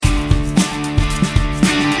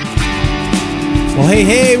Well,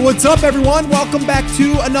 hey, what's up, everyone? Welcome back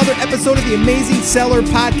to another episode of the Amazing Seller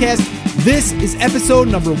Podcast. This is episode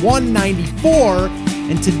number 194,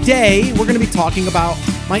 and today we're going to be talking about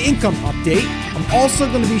my income update. I'm also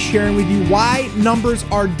going to be sharing with you why numbers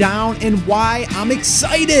are down and why I'm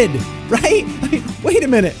excited, right? Wait a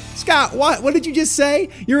minute. Scott, what did you just say?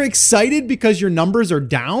 You're excited because your numbers are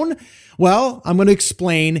down? Well, I'm going to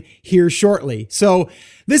explain here shortly. So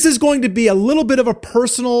this is going to be a little bit of a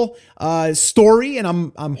personal story, and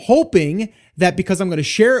I'm hoping that because I'm going to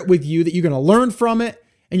share it with you that you're going to learn from it,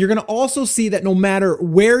 and you're going to also see that no matter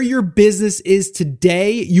where your business is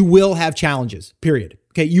today, you will have challenges, period.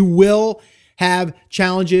 Okay, you will have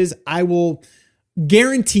challenges. I will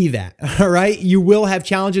guarantee that, all right? You will have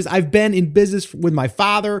challenges. I've been in business with my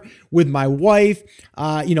father, with my wife.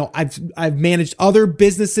 I've managed other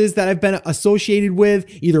businesses that I've been associated with,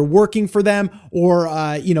 either working for them or,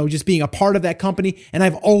 just being a part of that company. And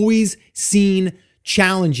I've always seen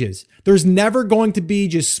challenges. There's never going to be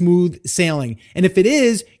just smooth sailing. And if it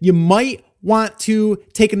is, you might want to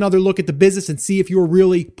take another look at the business and see if you're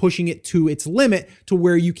really pushing it to its limit to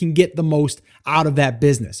where you can get the most out of that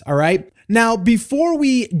business. All right. Now, before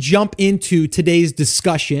we jump into today's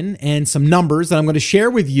discussion and some numbers that I'm going to share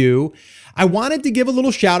with you, I wanted to give a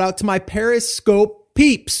little shout out to my Periscope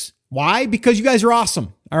peeps. Why? Because you guys are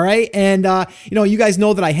awesome. All right. And, you guys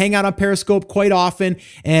know that I hang out on Periscope quite often,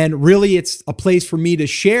 and really it's a place for me to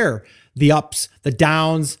share the ups, the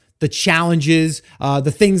downs, the challenges,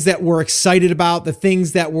 the things that we're excited about, the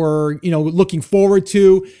things that we're, looking forward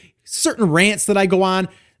to, certain rants that I go on.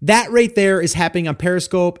 That right there is happening on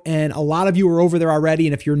Periscope, and a lot of you are over there already.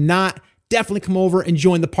 And if you're not, definitely come over and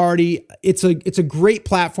join the party. It's a great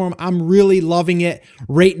platform. I'm really loving it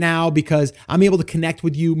right now because I'm able to connect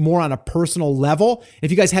with you more on a personal level. If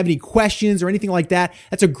you guys have any questions or anything like that,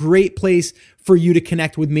 that's a great place for you to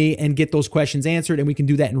connect with me and get those questions answered, and we can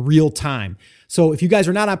do that in real time. So if you guys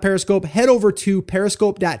are not on Periscope, head over to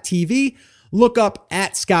periscope.tv. Look up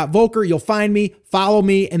at Scott Volker. You'll find me, follow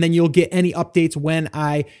me, and then you'll get any updates when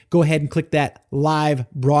I go ahead and click that live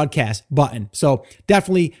broadcast button. So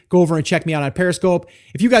definitely go over and check me out on Periscope.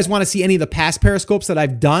 If you guys want to see any of the past Periscopes that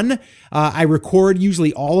I've done, I record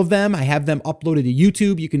usually all of them. I have them uploaded to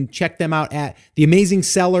YouTube. You can check them out at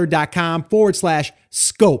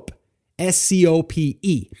theamazingseller.com/scope,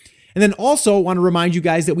 SCOPE. And then also want to remind you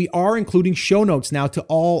guys that we are including show notes now to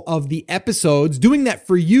all of the episodes. Doing that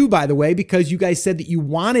for you, by the way, because you guys said that you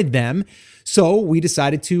wanted them. So we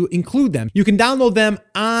decided to include them. You can download them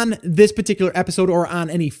on this particular episode or on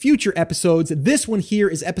any future episodes. This one here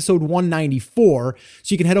is episode 194.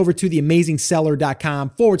 So you can head over to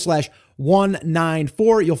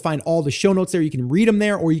theamazingseller.com/194. You'll find all the show notes there. You can read them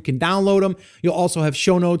there or you can download them. You'll also have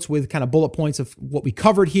show notes with kind of bullet points of what we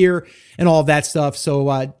covered here and all of that stuff.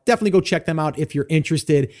 So definitely go check them out if you're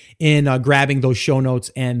interested in grabbing those show notes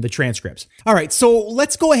and the transcripts. All right, so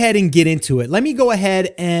let's go ahead and get into it. Let me go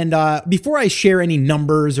ahead and before I share any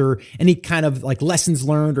numbers or any kind of like lessons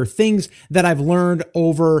learned or things that I've learned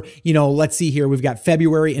over, let's see here, we've got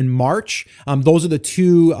February and March. Those are the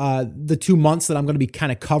two months that I'm going to be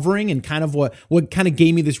kind of covering and kind of what kind of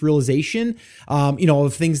gave me this realization,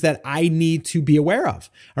 of things that I need to be aware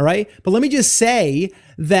of. All right. But let me just say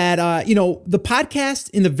that, the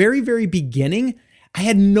podcast in the very, very beginning, I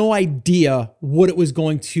had no idea what it was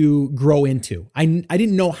going to grow into. I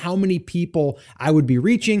didn't know how many people I would be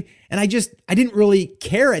reaching. And I didn't really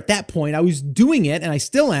care at that point. I was doing it, and I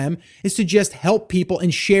still am, is to just help people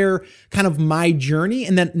and share kind of my journey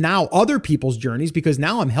and then now other people's journeys, because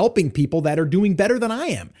now I'm helping people that are doing better than I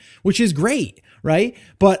am, which is great, right?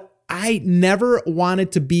 But I never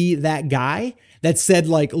wanted to be that guy that said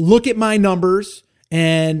like, look at my numbers,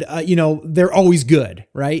 and, they're always good,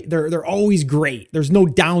 right? They're always great. There's no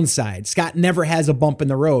downside. Scott never has a bump in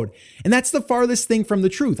the road. And that's the farthest thing from the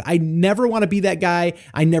truth. I never want to be that guy.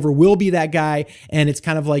 I never will be that guy. And it's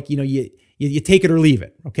kind of like, you take it or leave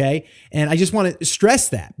it. Okay. And I just want to stress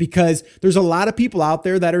that because there's a lot of people out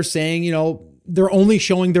there that are saying, they're only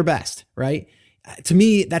showing their best, right? To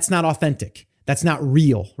me, that's not authentic. That's not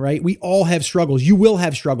real, right? We all have struggles. You will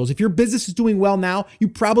have struggles. If your business is doing well now, you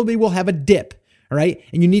probably will have a dip. All right.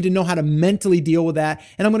 And you need to know how to mentally deal with that.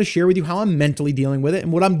 And I'm going to share with you how I'm mentally dealing with it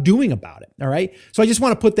and what I'm doing about it. All right. So I just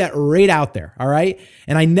want to put that right out there. All right.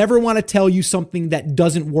 And I never want to tell you something that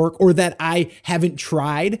doesn't work or that I haven't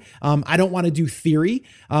tried. I don't want to do theory.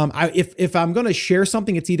 If I'm going to share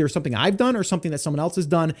something, it's either something I've done or something that someone else has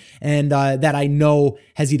done and that I know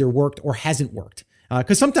has either worked or hasn't worked.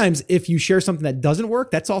 Because sometimes if you share something that doesn't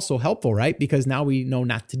work, that's also helpful, right? Because now we know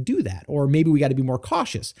not to do that, or maybe we got to be more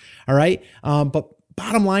cautious. All right. But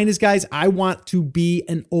bottom line is, guys, I want to be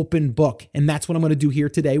an open book. And that's what I'm going to do here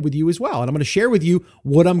today with you as well. And I'm going to share with you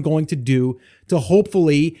what I'm going to do to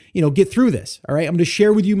hopefully, get through this. All right. I'm going to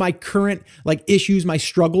share with you my current issues, my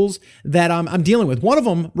struggles that I'm dealing with. One of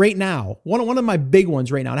them right now, one of my big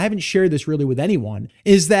ones right now, and I haven't shared this really with anyone,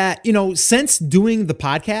 is that, since doing the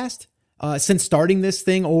podcast, since starting this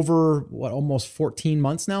thing over almost 15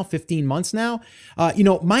 months now,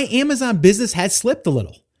 my Amazon business has slipped a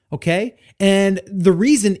little. Okay. And the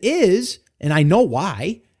reason is, and I know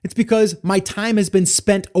why, it's because my time has been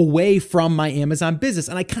spent away from my Amazon business.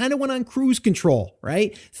 And I kind of went on cruise control,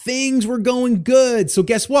 right? Things were going good. So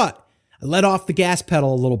guess what? I let off the gas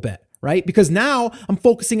pedal a little bit. Right? Because now I'm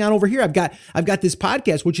focusing on over here. I've got this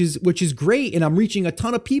podcast, which is great. And I'm reaching a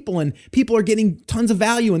ton of people, and people are getting tons of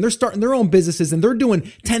value, and they're starting their own businesses, and they're doing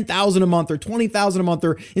 $10,000 a month or $20,000 a month,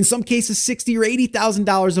 or in some cases, $60,000 or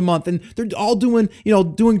 $80,000 a month. And they're all doing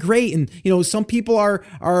great. And, some people are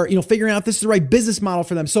figuring out if this is the right business model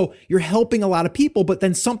for them. So you're helping a lot of people, but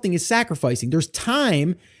then something is sacrificing. There's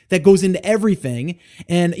time that goes into everything.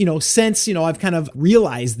 And, since, I've kind of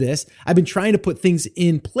realized this, I've been trying to put things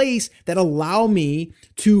in place that allow me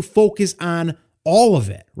to focus on all of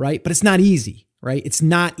it, right? But it's not easy, right? It's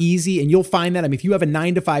not easy. And you'll find that, if you have a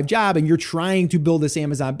 9-to-5 job and you're trying to build this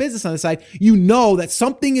Amazon business on the side, that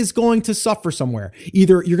something is going to suffer somewhere.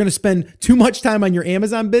 Either you're going to spend too much time on your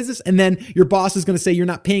Amazon business, and then your boss is going to say you're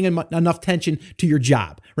not paying enough attention to your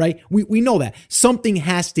job, right? We know that something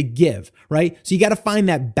has to give, right? So you got to find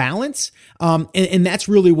that balance. And that's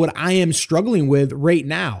really what I am struggling with right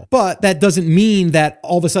now. But that doesn't mean that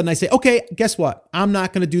all of a sudden I say, okay, guess what? I'm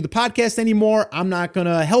not going to do the podcast anymore. I'm not going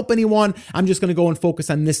to help anyone. I'm just going to go and focus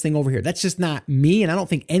on this thing over here. That's just not me. And I don't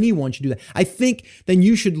think anyone should do that. I think then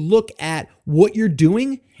you should look at what you're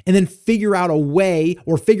doing and then figure out a way,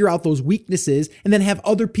 or figure out those weaknesses, and then have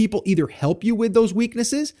other people either help you with those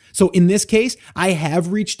weaknesses. So in this case, I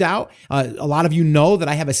have reached out. A lot of you know that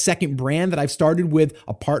I have a second brand that I've started with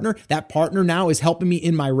a partner. That partner now is helping me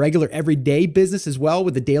in my regular everyday business as well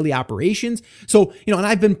with the daily operations. So, and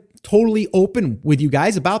I've been totally open with you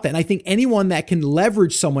guys about that. And I think anyone that can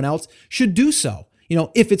leverage someone else should do so.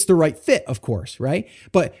 If it's the right fit, of course, right?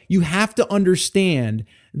 But you have to understand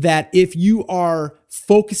that if you are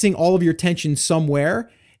focusing all of your attention somewhere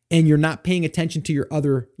and you're not paying attention to your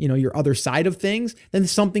other side of things, then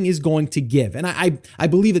something is going to give. And I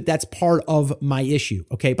believe that that's part of my issue.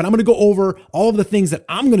 Okay. But I'm going to go over all of the things that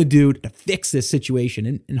I'm going to do to fix this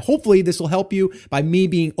situation. And hopefully this will help you by me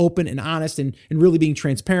being open and honest and really being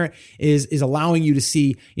transparent is allowing you to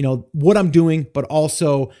see, what I'm doing, but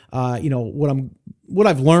also, what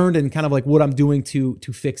I've learned and kind of what I'm doing to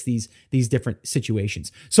fix these different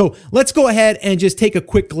situations. So let's go ahead and just take a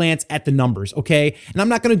quick glance at the numbers, okay? And I'm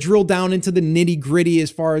not going to drill down into the nitty gritty as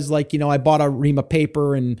far as I bought a ream of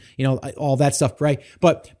paper and, all that stuff, right?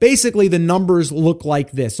 But basically the numbers look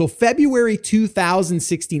like this. So February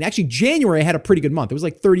 2016, actually January, I had a pretty good month. It was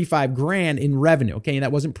like 35 grand in revenue, okay? And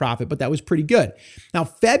that wasn't profit, but that was pretty good. Now,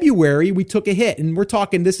 February, we took a hit, and we're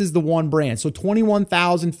talking, this is the one brand. So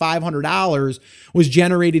 $21,500 was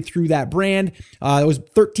generated through that brand. It was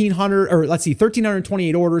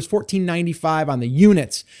 1,328 orders, 1,495 on the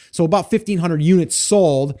units. So about 1,500 units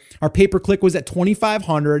sold. Our pay-per-click was at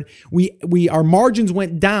 2,500. Our margins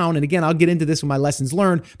went down. And again, I'll get into this with my lessons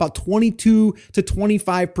learned, about 22 to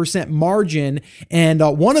 25% margin. And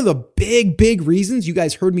one of the big reasons you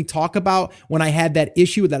guys heard me talk about when I had that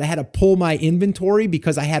issue that I had to pull my inventory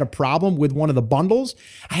because I had a problem with one of the bundles,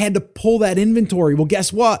 I had to pull that inventory. Well,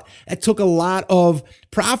 guess what? It took a lot of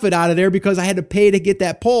profit out of there because I had to pay to get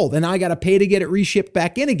that pulled, and now I got to pay to get it reshipped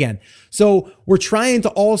back in again. So we're trying to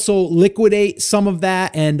also liquidate some of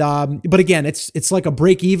that. And, but again, it's like a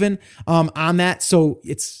break even, on that. So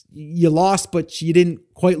you lost, but you didn't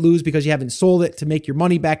quite lose because you haven't sold it to make your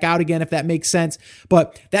money back out again, if that makes sense.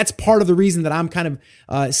 But that's part of the reason that I'm kind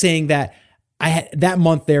of, saying that I had that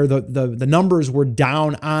month there, the numbers were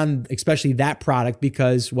down on especially that product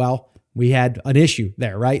because, well, we had an issue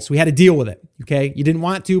there, right? So we had to deal with it. Okay. You didn't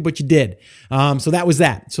want to, but you did. So that was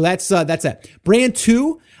that. So that's that. Brand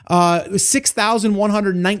 2,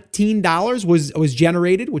 $6,119 was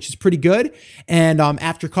generated, which is pretty good. And,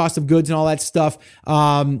 after cost of goods and all that stuff,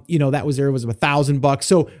 that was $1,000.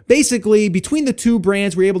 So basically between the two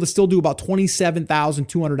brands, we were able to still do about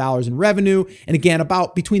 $27,200 in revenue. And again,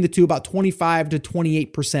 between the two, about 25 to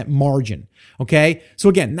 28% margin. Okay. So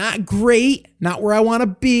again, not great, not where I want to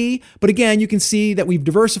be, but again, you can see that we've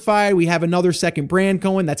diversified. We have another second brand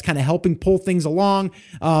going that's kind of helping pull things along.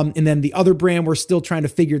 And then the other brand, we're still trying to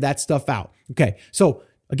figure that stuff out. Okay. So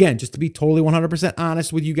Again, just to be totally 100%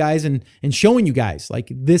 honest with you guys and showing you guys,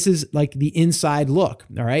 like this is like the inside look.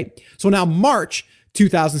 All right. So now March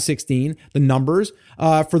 2016, the numbers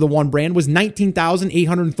for the one brand was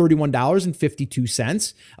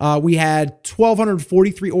 $19,831.52. We had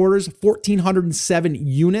 1,243 orders, 1,407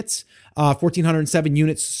 units. 1,407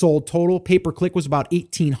 units sold total. Pay-per-click was about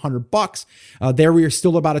 $1,800. There we are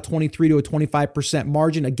still about a 23 to a 25%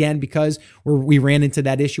 margin. Again, because we ran into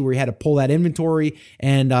that issue where we had to pull that inventory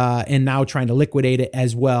and now trying to liquidate it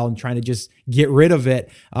as well and trying to just get rid of it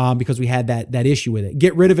because we had that issue with it.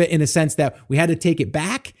 Get rid of it in a sense that we had to take it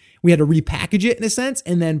back. We had to repackage it in a sense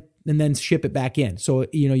and then ship it back in. So,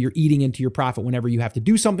 you're eating into your profit whenever you have to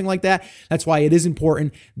do something like that. That's why it is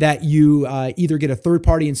important that you either get a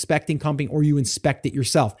third-party inspecting company or you inspect it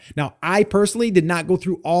yourself. Now, I personally did not go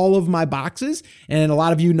through all of my boxes, and a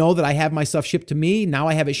lot of you know that I have my stuff shipped to me. Now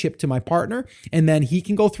I have it shipped to my partner, and then he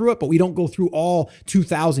can go through it, but we don't go through all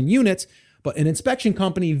 2,000 units. But an inspection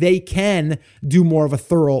company, they can do more of a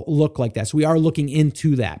thorough look like that. So we are looking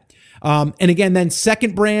into that. And again, then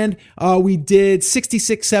second brand, we did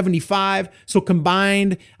 6675. So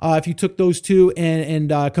combined, if you took those two and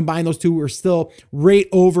combined those two, we're still right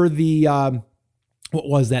over the, what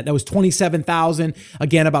was that? That was 27,000.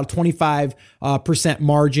 Again, about 25%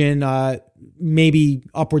 margin, maybe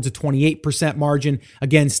upwards of 28% margin.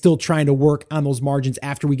 Again, still trying to work on those margins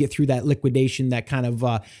after we get through that liquidation, that kind of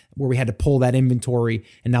where we had to pull that inventory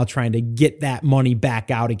and now trying to get that money back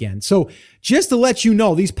out again. So just to let you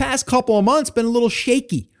know, these past couple of months been a little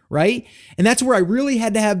shaky, right? And that's where I really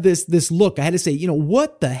had to have this look. I had to say,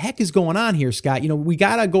 what the heck is going on here, Scott? We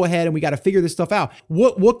got to go ahead and we got to figure this stuff out.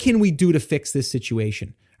 What can we do to fix this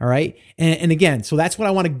situation? All right. And again, so that's what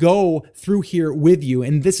I want to go through here with you.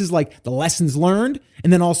 And this is like the lessons learned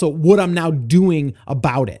and then also what I'm now doing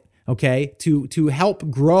about it. Okay. To help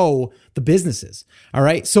grow the businesses. All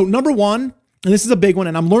right. So number one, and this is a big one,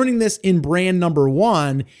 and I'm learning this in brand number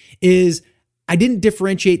one, is I didn't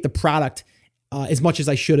differentiate the product as much as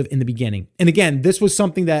I should have in the beginning. And again, this was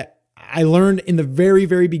something that I learned in the very,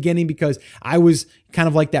 very beginning because I was kind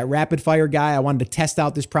of like that rapid fire guy. I wanted to test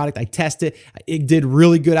out this product. I tested. It did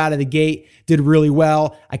really good out of the gate, did really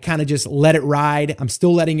well. I kind of just let it ride. I'm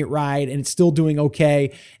still letting it ride and it's still doing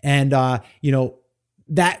okay. And,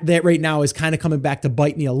 that right now is kind of coming back to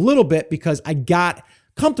bite me a little bit because I got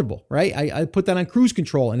comfortable, right? I put that on cruise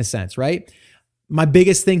control in a sense, right? My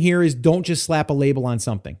biggest thing here is don't just slap a label on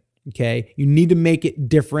something. Okay. You need to make it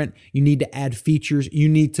different. You need to add features. You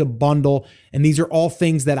need to bundle. And these are all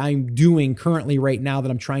things that I'm doing currently right now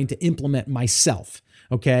that I'm trying to implement myself.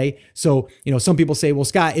 Okay. So, some people say, well,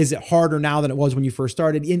 Scott, is it harder now than it was when you first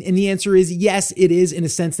started? And the answer is yes, it is, in a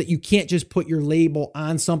sense that you can't just put your label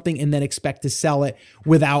on something and then expect to sell it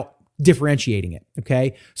without differentiating it.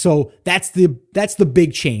 Okay. So that's the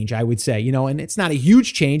big change, I would say, and it's not a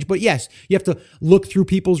huge change, but yes, you have to look through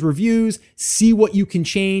people's reviews, see what you can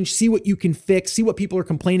change, see what you can fix, see what people are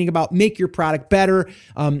complaining about, make your product better.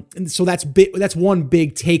 And so that's one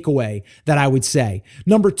big takeaway that I would say.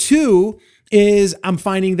 Number two is I'm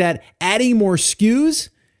finding that adding more SKUs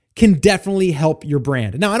can definitely help your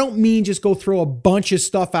brand. Now, I don't mean just go throw a bunch of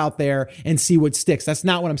stuff out there and see what sticks. That's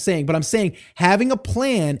not what I'm saying, but I'm saying having a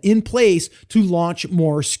plan in place to launch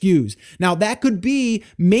more SKUs. Now, that could be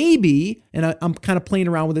maybe, and I'm kind of playing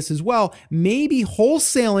around with this as well, maybe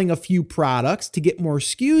wholesaling a few products to get more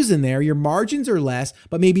SKUs in there. Your margins are less,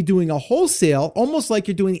 but maybe doing a wholesale, almost like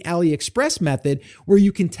you're doing the AliExpress method, where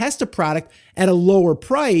you can test a product at a lower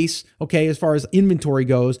price, okay, as far as inventory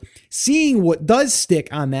goes, seeing what does stick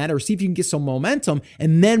on that, or see if you can get some momentum,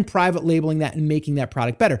 and then private labeling that and making that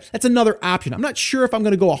product better. That's another option. I'm not sure if I'm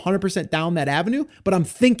going to go 100% down that avenue, but I'm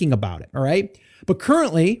thinking about it, all right? But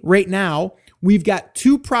currently, right now, we've got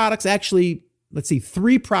two products, actually,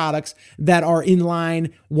 three products that are in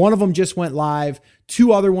line. One of them just went live.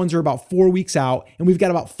 Two other ones are about 4 weeks out, and we've got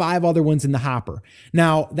about 5 other ones in the hopper.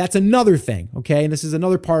 Now, that's another thing, okay? And this is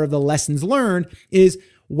another part of the lessons learned is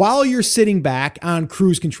while you're sitting back on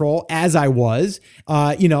cruise control, as I was,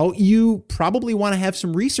 you probably want to have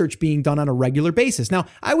some research being done on a regular basis. Now,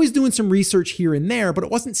 I was doing some research here and there, but it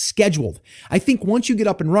wasn't scheduled. I think once you get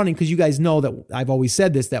up and running, because you guys know that I've always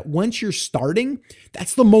said this, that once you're starting,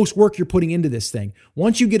 that's the most work you're putting into this thing.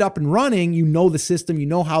 Once you get up and running, you know the system, you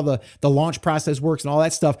know how the launch process works and all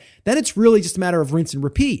that stuff. Then it's really just a matter of rinse and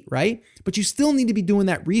repeat, right? But you still need to be doing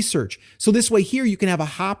that research. So this way here, you can have a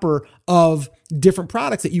hopper of different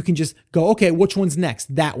products that you can just go, okay, which one's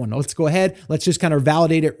next? That one. Let's go ahead. Let's just kind of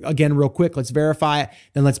validate it again real quick. Let's verify it.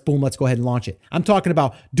 Then let's go ahead and launch it. I'm talking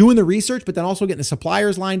about doing the research, but then also getting the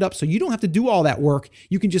suppliers lined up so you don't have to do all that work.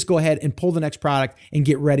 You can just go ahead and pull the next product and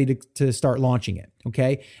get ready to start launching it.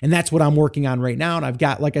 Okay. And that's what I'm working on right now. And I've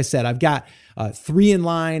got, like I said, I've got 3 in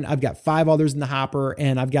line. I've got 5 others in the hopper,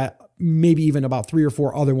 and I've got maybe even about 3 or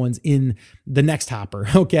 4 other ones in the next hopper.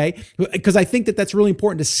 Okay. Because I think that that's really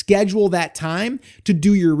important to schedule that time to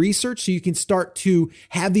do your research so you can start to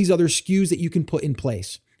have these other SKUs that you can put in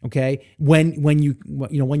place. Okay. When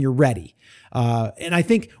you're ready. And I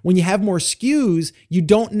think when you have more SKUs, you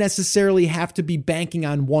don't necessarily have to be banking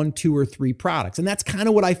on 1, 2, or 3 products. And that's kind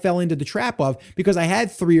of what I fell into the trap of, because I had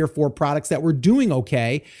 3 or 4 products that were doing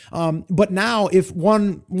okay. But now if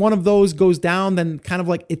one of those goes down, then kind of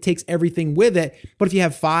like it takes everything with it. But if you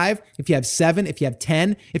have 5, if you have 7, if you have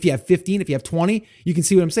 10, if you have 15, if you have 20, you can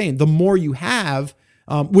see what I'm saying. The more you have,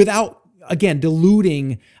 without, again,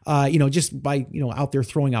 diluting, just by, out there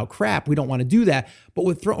throwing out crap. We don't want to do that. But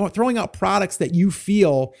with throwing out products that you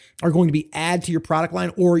feel are going to be add to your product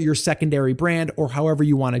line or your secondary brand, or however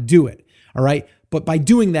you want to do it. All right. But by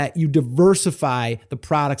doing that, you diversify the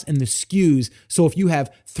products and the SKUs. So if you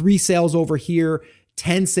have 3 sales over here,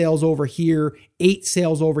 10 sales over here, 8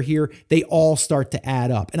 sales over here, they all start to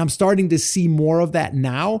add up. And I'm starting to see more of that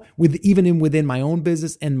now within my own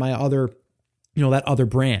business and my other, that other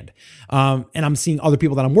brand. And I'm seeing other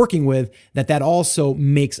people that I'm working with that also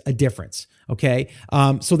makes a difference. Okay.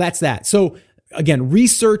 So that's that. So again,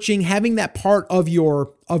 researching, having that part of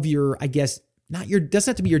your, I guess, doesn't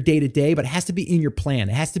have to be your day-to-day, but it has to be in your plan.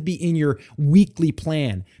 It has to be in your weekly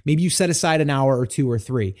plan. Maybe you set aside an hour or 2 or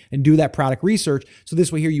 3 and do that product research. So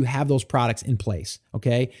this way here, you have those products in place.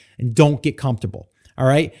 Okay. And don't get comfortable. All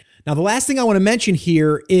right. Now, the last thing I want to mention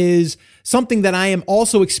here is something that I am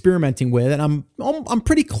also experimenting with, and I'm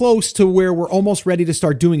pretty close to where we're almost ready to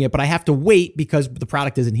start doing it, but I have to wait because the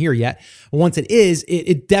product isn't here yet. Once it is,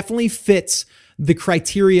 it definitely fits the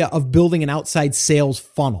criteria of building an outside sales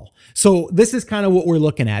funnel. So this is kind of what we're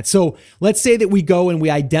looking at. So let's say that we go and we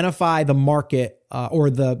identify the market or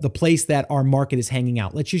the place that our market is hanging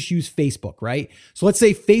out. Let's just use Facebook, right? So let's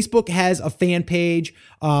say Facebook has a fan page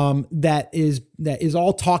that is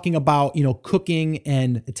all talking about, cooking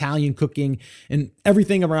and Italian cooking and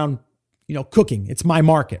everything around, cooking. It's my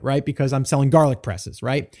market, right? Because I'm selling garlic presses,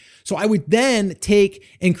 right? So I would then take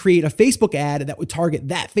and create a Facebook ad that would target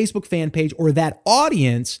that Facebook fan page or that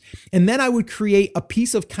audience. And then I would create a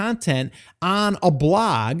piece of content on a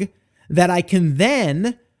blog that I can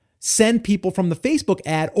then send people from the Facebook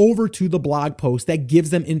ad over to the blog post that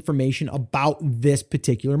gives them information about this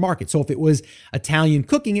particular market. So if it was Italian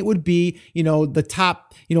cooking, it would be, the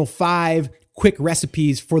top, 5 quick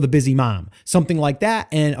recipes for the busy mom, something like that.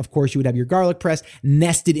 And of course, you would have your garlic press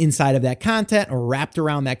nested inside of that content or wrapped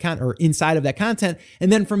around that content or inside of that content.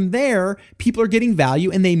 And then from there, people are getting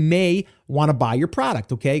value and they may want to buy your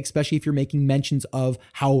product, okay? Especially if you're making mentions of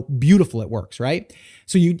how beautiful it works, right?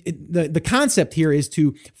 So the concept here is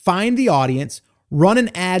to find the audience, run an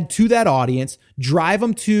ad to that audience, drive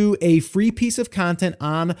them to a free piece of content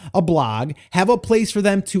on a blog, have a place for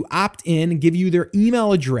them to opt in and give you their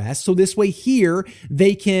email address. So this way here,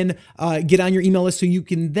 they can get on your email list so you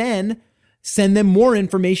can then send them more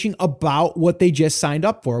information about what they just signed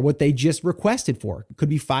up for, what they just requested for. It could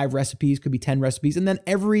be 5 recipes, could be 10 recipes. And then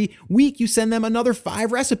every week you send them another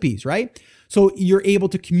 5 recipes, right? So you're able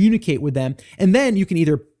to communicate with them. And then you can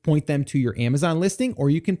either point them to your Amazon listing or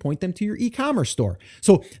you can point them to your e-commerce store.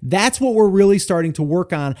 So that's what we're really starting to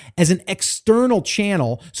work on as an external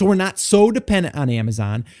channel. So we're not so dependent on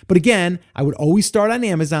Amazon. But again, I would always start on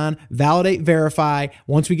Amazon, validate, verify.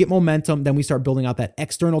 Once we get momentum, then we start building out that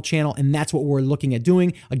external channel. And that's what we're looking at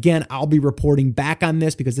doing. Again, I'll be reporting back on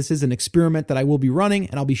this because this is an experiment that I will be running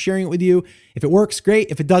and I'll be sharing it with you. If it works, great.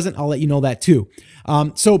 If it doesn't, I'll let you know that too.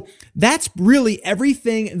 So that's really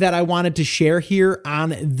everything that I wanted to share here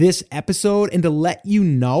on this episode, and to let you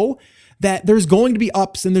know that there's going to be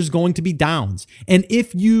ups and there's going to be downs. And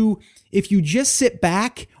if you just sit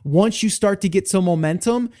back, once you start to get some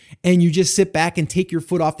momentum and you just sit back and take your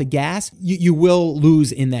foot off the gas, you will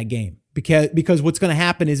lose in that game. Because what's going to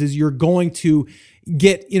happen is you're going to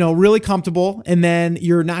get, really comfortable, and then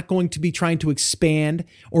you're not going to be trying to expand,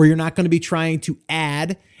 or you're not going to be trying to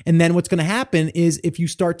add. And then what's going to happen is if you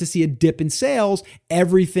start to see a dip in sales,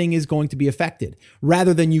 everything is going to be affected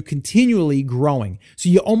rather than you continually growing. So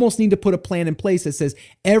you almost need to put a plan in place that says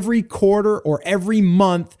every quarter or every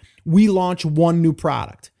month we launch one new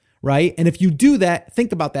product, right? And if you do that,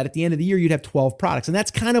 think about that. At the end of the year, you'd have 12 products. And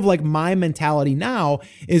that's kind of like my mentality now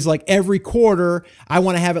is like every quarter, I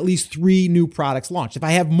want to have at least 3 new products launched. If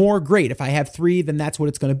I have more, great. If I have 3, then that's what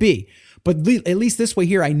it's going to be. But at least this way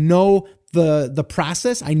here, I know the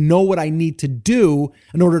process. I know what I need to do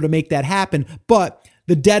in order to make that happen. But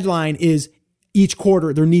the deadline is each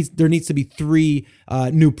quarter, there needs to be 3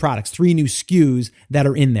 new products, 3 new SKUs that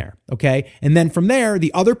are in there, okay? And then from there,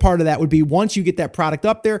 the other part of that would be once you get that product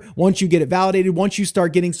up there, once you get it validated, once you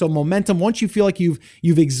start getting some momentum, once you feel like you've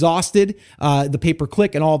exhausted the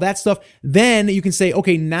pay-per-click and all that stuff, then you can say,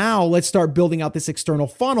 okay, now let's start building out this external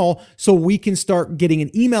funnel so we can start getting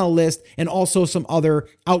an email list and also some other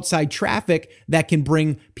outside traffic that can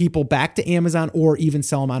bring people back to Amazon or even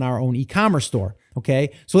sell them on our own e-commerce store.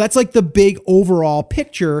 Okay. So that's like the big overall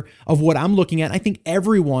picture of what I'm looking at. I think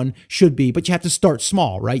everyone should be, but you have to start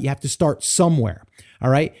small, right? You have to start somewhere. All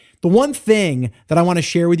right. The one thing that I want to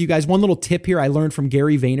share with you guys, one little tip here I learned from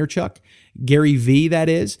Gary Vaynerchuk, Gary V, that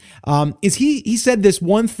is he said this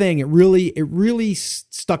one thing. It really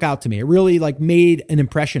stuck out to me. It really like made an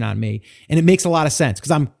impression on me, and it makes a lot of sense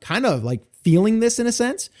because I'm kind of like feeling this in a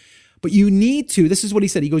sense, but this is what he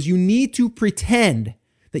said. He goes, you need to pretend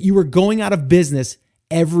that you are going out of business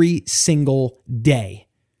every single day,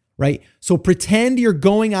 right? So pretend you're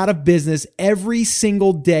going out of business every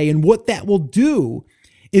single day. And what that will do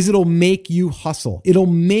is it'll make you hustle. It'll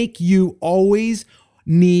make you always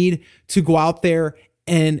need to go out there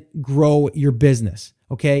and grow your business,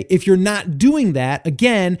 okay? If you're not doing that,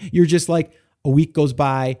 again, you're just like, a week goes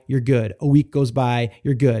by, you're good. A week goes by,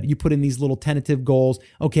 you're good. You put in these little tentative goals.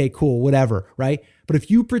 Okay, cool, whatever, right? But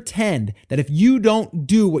if you pretend that if you don't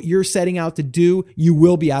do what you're setting out to do, you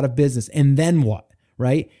will be out of business. And then what,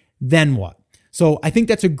 right? Then what? So I think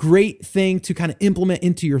that's a great thing to kind of implement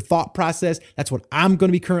into your thought process. That's what I'm going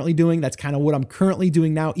to be currently doing. That's kind of what I'm currently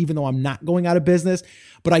doing now, even though I'm not going out of business.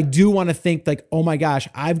 But I do want to think like, oh my gosh,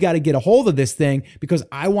 I've got to get a hold of this thing because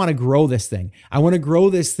I want to grow this thing. I want to grow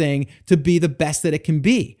this thing to be the best that it can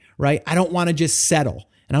be, right? I don't want to just settle.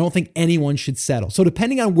 And I don't think anyone should settle. So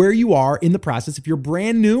depending on where you are in the process, if you're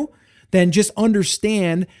brand new, then just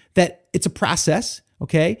understand that it's a process.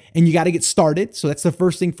 Okay. And you got to get started. So that's the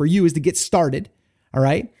first thing for you is to get started. All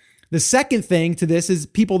right. The second thing to this is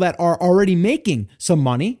people that are already making some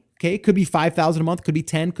money. Okay. It could be 5,000 a month, could be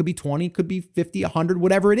 10, could be 20, could be 50, 100,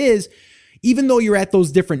 whatever it is. Even though you're at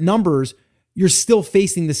those different numbers, you're still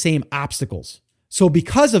facing the same obstacles. So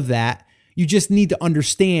because of that, you just need to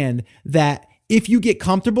understand that if you get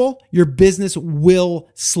comfortable, your business will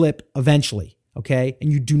slip eventually. Okay.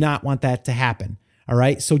 And you do not want that to happen. All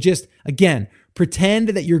right. So just again, pretend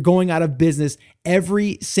that you're going out of business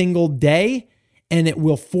every single day, and it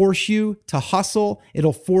will force you to hustle.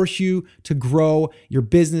 It'll force you to grow your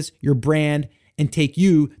business, your brand, and take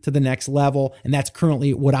you to the next level. And that's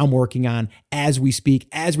currently what I'm working on as we speak,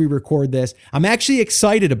 as we record this. I'm actually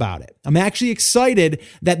excited about it. I'm actually excited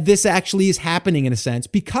that this actually is happening in a sense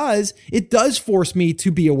because it does force me to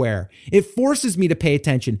be aware. It forces me to pay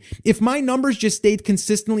attention. If my numbers just stayed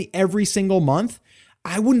consistently every single month,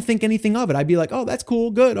 I wouldn't think anything of it. I'd be like, oh, that's cool.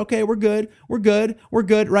 Good. Okay. We're good.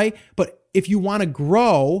 Right? But if you want to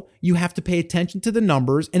grow, you have to pay attention to the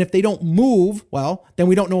numbers. And if they don't move, well, then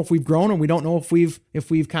we don't know if we've grown and we don't know if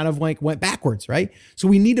we've kind of like went backwards, right? So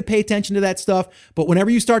we need to pay attention to that stuff. But whenever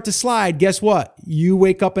you start to slide, guess what? You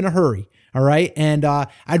wake up in a hurry. All right. And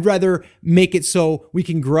I'd rather make it so we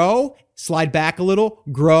can grow, slide back a little,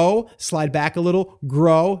 grow, slide back a little,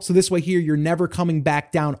 grow. So this way here, you're never coming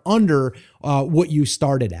back down under what you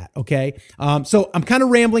started at. Okay. So I'm kind of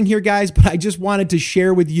rambling here, guys, but I just wanted to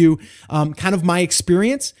share with you kind of my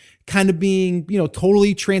experience, kind of being,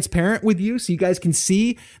 totally transparent with you so you guys can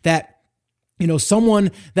see that,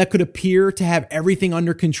 someone that could appear to have everything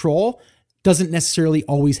under control doesn't necessarily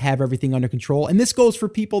always have everything under control. And this goes for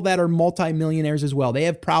people that are multimillionaires as well. They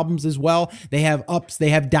have problems as well. They have ups, they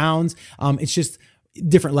have downs. It's just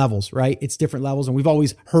different levels, right? It's different levels. And we've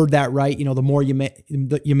always heard that, right? The more you make,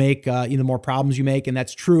 the more problems you make. And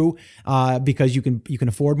that's true because you can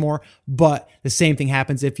afford more. But the same thing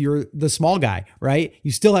happens if you're the small guy, right?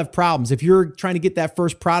 You still have problems. If you're trying to get that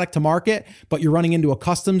first product to market, but you're running into a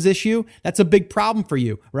customs issue, that's a big problem for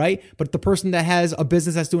you, right? But the person that has a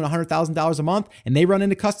business that's doing $100,000 a month and they run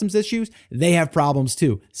into customs issues, they have problems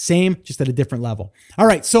too. Same, just at a different level. All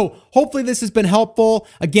right. So hopefully this has been helpful.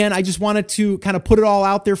 Again, I just wanted to kind of put it all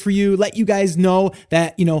out there for you, let you guys know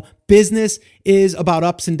that, business is about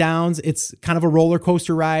ups and downs. It's kind of a roller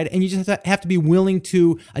coaster ride, and you just have to be willing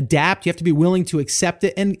to adapt. You have to be willing to accept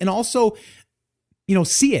it and also,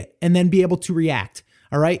 see it and then be able to react.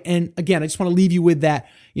 All right. And again, I just want to leave you with that.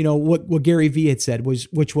 what Gary Vee had said,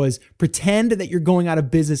 which was pretend that you're going out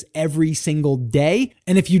of business every single day.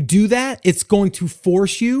 And if you do that, it's going to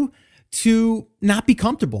force you to not be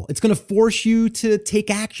comfortable. It's going to force you to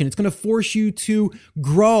take action. It's going to force you to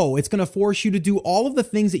grow. It's going to force you to do all of the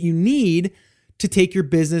things that you need to take your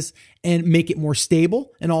business and make it more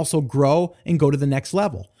stable and also grow and go to the next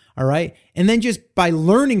level. All right. And then just by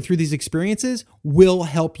learning through these experiences will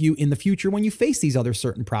help you in the future when you face these other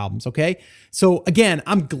certain problems. Okay. So again,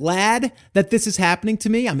 I'm glad that this is happening to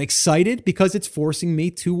me. I'm excited because it's forcing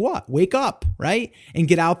me to what? Wake up, right? And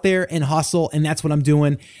get out there and hustle. And that's what I'm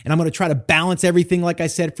doing. And I'm going to try to balance everything, like I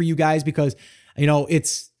said, for you guys, because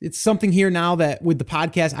it's something here now that with the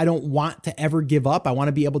podcast, I don't want to ever give up. I want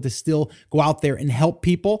to be able to still go out there and help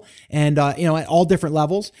people and, at all different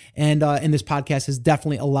levels. And this podcast has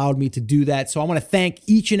definitely allowed me to do that. So I want to thank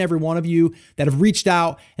each and every one of you that have reached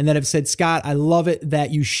out and that have said, Scott, I love it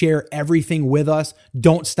that you share everything with us.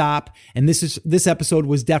 Don't stop. And this episode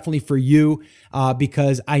was definitely for you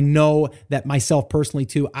because I know that myself personally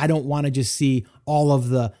too, I don't want to just see all of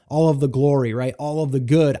the glory, right? All of the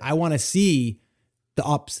good. I want to see the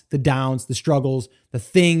ups, the downs, the struggles, the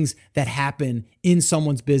things that happen in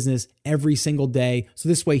someone's business every single day. So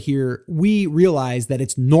this way here, we realize that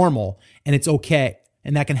it's normal and it's okay.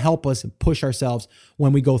 And that can help us push ourselves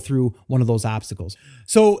when we go through one of those obstacles.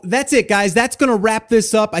 So that's it, guys. That's going to wrap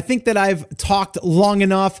this up. I think that I've talked long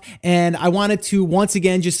enough, and I wanted to once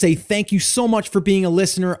again just say thank you so much for being a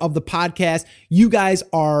listener of the podcast. You guys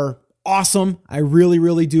are awesome. I really,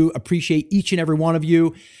 really do appreciate each and every one of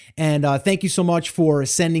you. And thank you so much for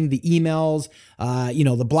sending the emails,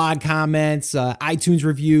 the blog comments, iTunes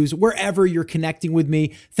reviews, wherever you're connecting with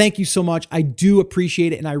me. Thank you so much. I do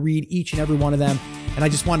appreciate it, and I read each and every one of them. And I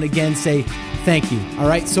just want to again say thank you. All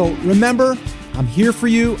right. So remember, I'm here for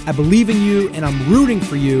you. I believe in you, and I'm rooting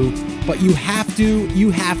for you. But you have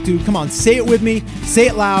to, come on, say it with me. Say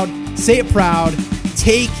it loud. Say it proud.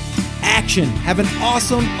 Take action. Have an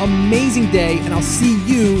awesome, amazing day, and I'll see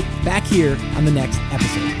you back here on the next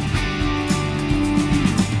episode.